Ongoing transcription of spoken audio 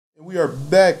We are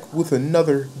back with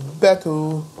another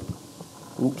battle.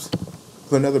 Oops.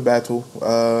 With another battle.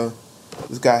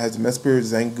 This guy has Mesper,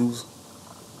 Zangoose,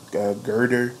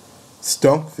 Girder,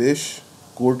 Stunkfish,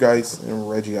 Gorgeist, and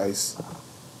Regice.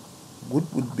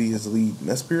 What would be his lead?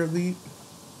 Mesper lead?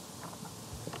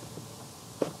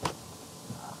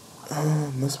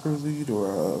 Mesper lead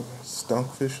or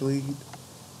Stunkfish lead?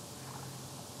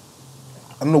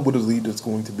 I don't know what his lead is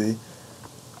going to be.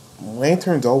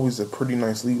 Lantern's always a pretty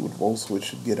nice lead with Volt Switch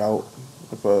to get out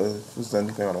if there's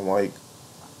anything I don't like.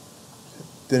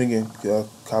 Then again,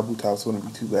 Kabutops wouldn't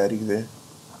be too bad either.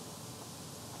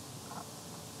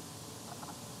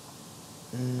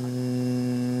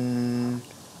 I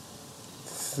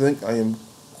think I am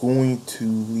going to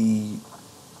lead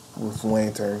with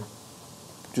Lantern.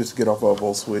 Just to get off of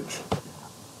Volt Switch.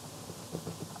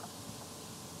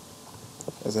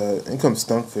 As in comes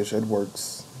Stunkfish, it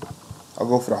works. I'll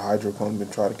go for the Hydro Pump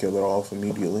and try to kill it off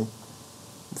immediately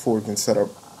before we can set up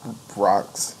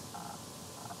rocks.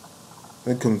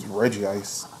 Then comes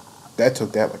Regice. That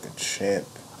took that like a champ.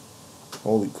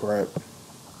 Holy crap.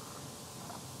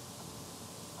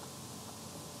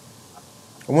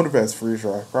 I wonder if it has Freeze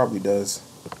Dry. Probably does.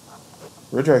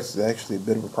 Regice is actually a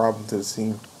bit of a problem to the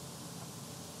team.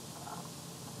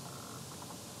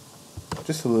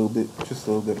 Just a little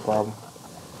bit of problem.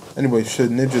 Anyway,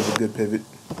 Ninja's a good pivot.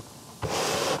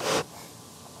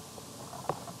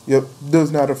 Yep,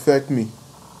 does not affect me.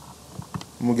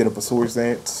 I'm gonna get up a Swords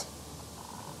Dance.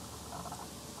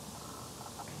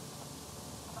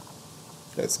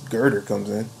 That's Girder comes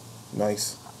in.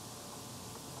 Nice.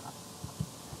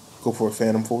 Go for a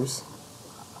Phantom Force.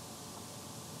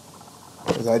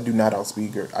 Because I do not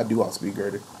outspeed Girder. I do outspeed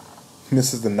Girder.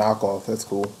 Misses the knockoff. That's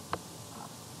cool.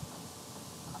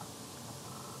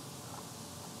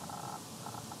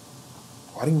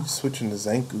 Why didn't you switch into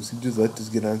Zangoose? You just let this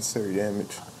get unnecessary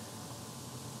damage.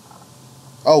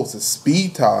 Oh, it's a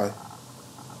speed tie.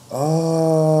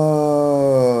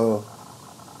 Oh,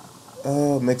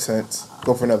 makes sense.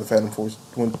 Go for another Phantom Force.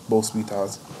 Win both speed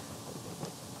ties.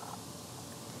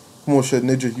 Come on, shit,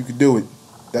 Ninja, you can do it.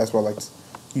 That's why I like to.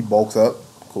 He bulks up.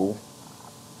 Cool.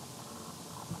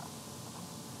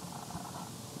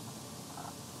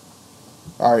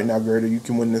 Alright, now, Girder, you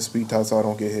can win this speed tie so I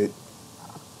don't get hit.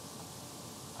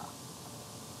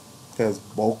 Has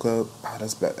bulk up. Ah,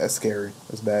 that's bad. That's scary.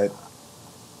 That's bad.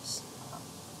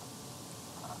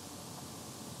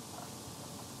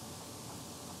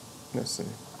 Let's see.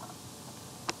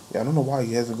 Yeah, I don't know why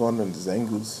he hasn't gone into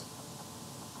Zangoose.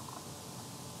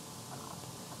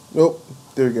 Nope.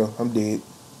 There we go. I'm dead.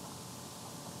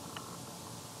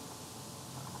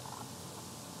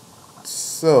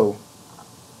 So,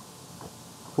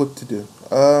 what to do?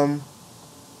 I'm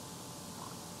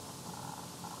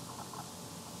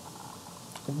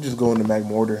just going to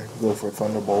Magmortar, go for a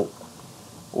Thunderbolt,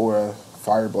 or a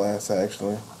Fire Blast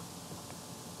actually,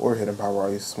 or Hidden Power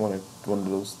Ice. One of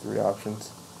those three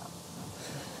options.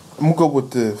 I'm gonna go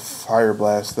with the Fire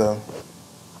Blast though.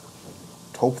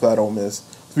 Hope that I don't miss.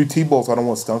 3 T-Bolts. I don't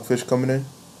want Stunkfish coming in.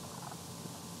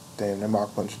 Damn, that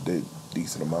Mach Punch did a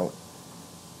decent amount.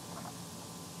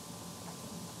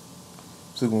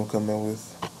 So we're gonna come in with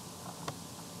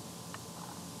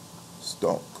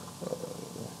Stunk.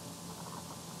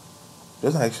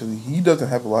 He doesn't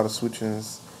have a lot of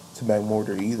switch-ins to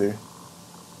Magmortar either.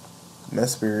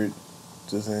 Mesprit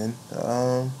is in.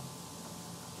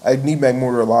 I need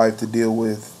Magmortar alive to deal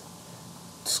with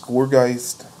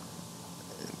Scoregeist.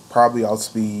 Probably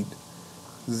outspeed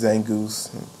Zangoose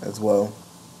as well.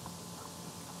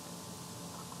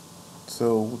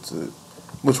 So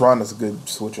which Ronda's a good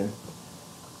switch-in.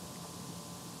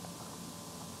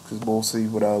 Because we'll see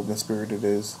what Mesprit it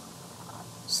is.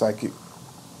 Psychic.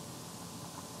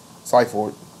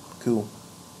 Psyfort. Cool.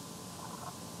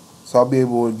 So I'll be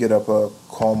able to get up a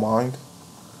Calm Mind.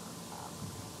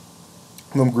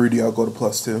 If I'm greedy, I'll go to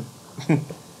 +2.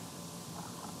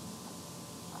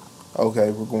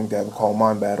 Okay, we're going to have a Calm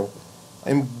Mind battle.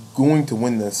 I'm going to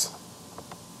win this.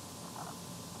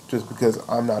 Just because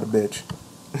I'm not a bitch.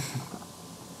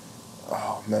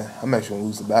 Oh man, I'm actually going to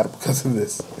lose the battle because of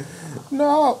this.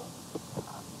 No!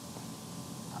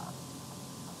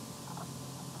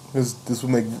 This will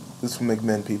make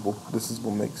men, people. This is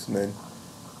what makes men.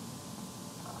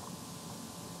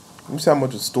 Let me see how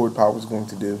much a stored power is going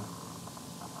to do.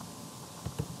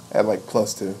 At like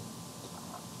 +2.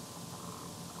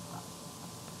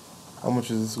 How much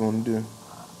is this going to do?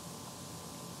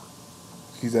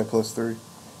 He's at +3.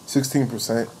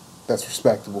 16%. That's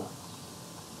respectable.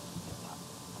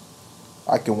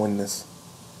 I can win this.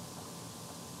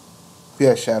 If he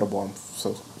has Shadow Ball,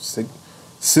 so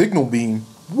Signal Beam.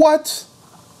 What?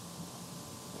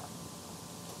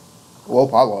 Well,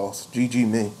 I lost. GG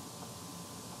me.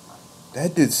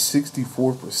 That did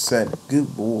 64%.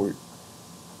 Good lord.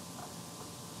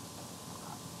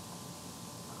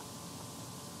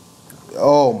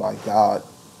 Oh my god.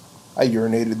 I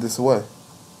urinated this away.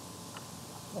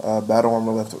 Battle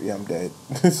armor left. Yeah, I'm dead.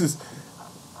 This is...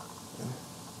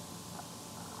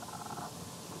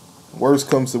 Worst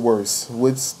comes to worst.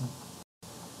 What's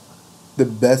the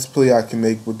best play I can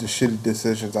make with the shitty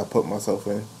decisions I put myself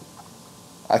in?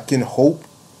 I can hope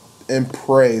and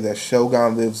pray that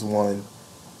Shogun lives one.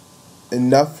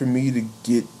 Enough for me to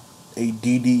get a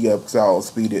DD up because I'll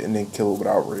speed it and then kill it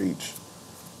without rage.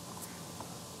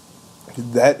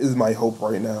 That is my hope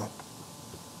right now.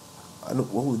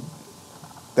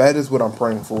 That is what I'm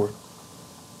praying for.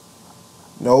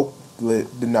 Nope,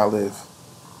 did not live.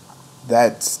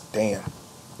 That's damn.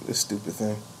 This stupid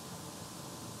thing.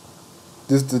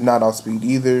 This did not outspeed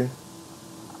either.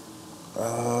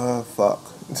 Fuck.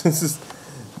 This is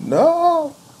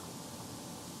no.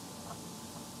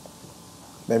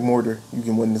 Magmortar, you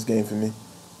can win this game for me.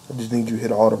 I just need you to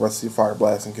hit all the rest of your Fire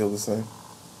Blast and kill this thing.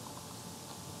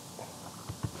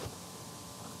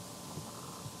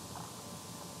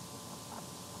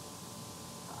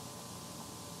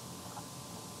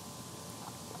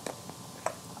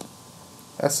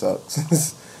 That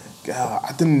sucks. God,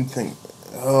 I didn't think.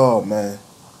 Oh man,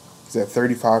 he's at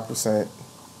 35%.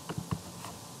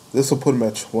 This will put him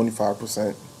at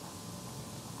 25%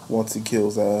 once he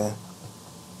kills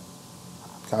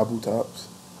Kabutops.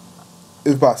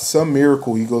 If by some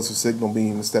miracle he goes for Signal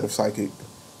Beam instead of Psychic,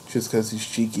 just because he's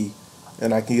cheeky,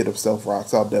 and I can get up Stealth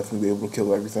Rocks, I'll definitely be able to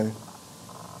kill everything.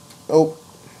 Nope.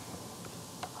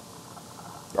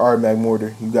 Alright,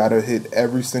 Magmortar, you gotta hit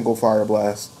every single Fire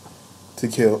Blast to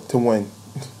win.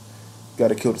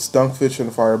 Gotta kill the Stunkfish and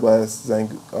the Fire Blast.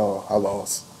 Oh, I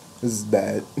lost. This is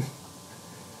bad.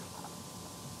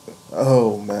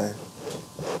 Oh man.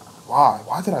 Why?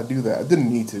 Why did I do that? I didn't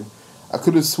need to. I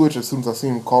could have switched as soon as I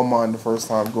seen him call mine the first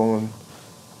time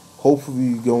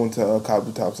hopefully going to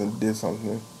Kabutops and did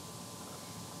something.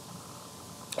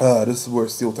 This is where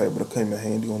Steel type would have come in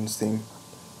handy on this team.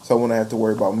 So I wouldn't have to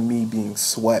worry about me being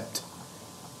swept.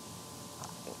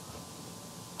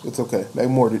 It's okay.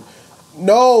 Magmortar.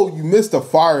 No, you missed a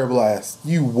Fire Blast.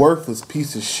 You worthless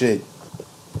piece of shit.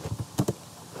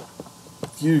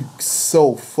 You're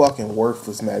so fucking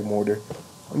worthless, Magmortar.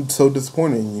 I'm so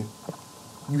disappointed in you.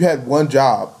 You had one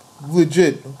job.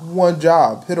 Legit, one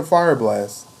job. Hit a Fire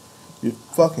Blast. You're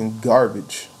fucking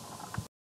garbage.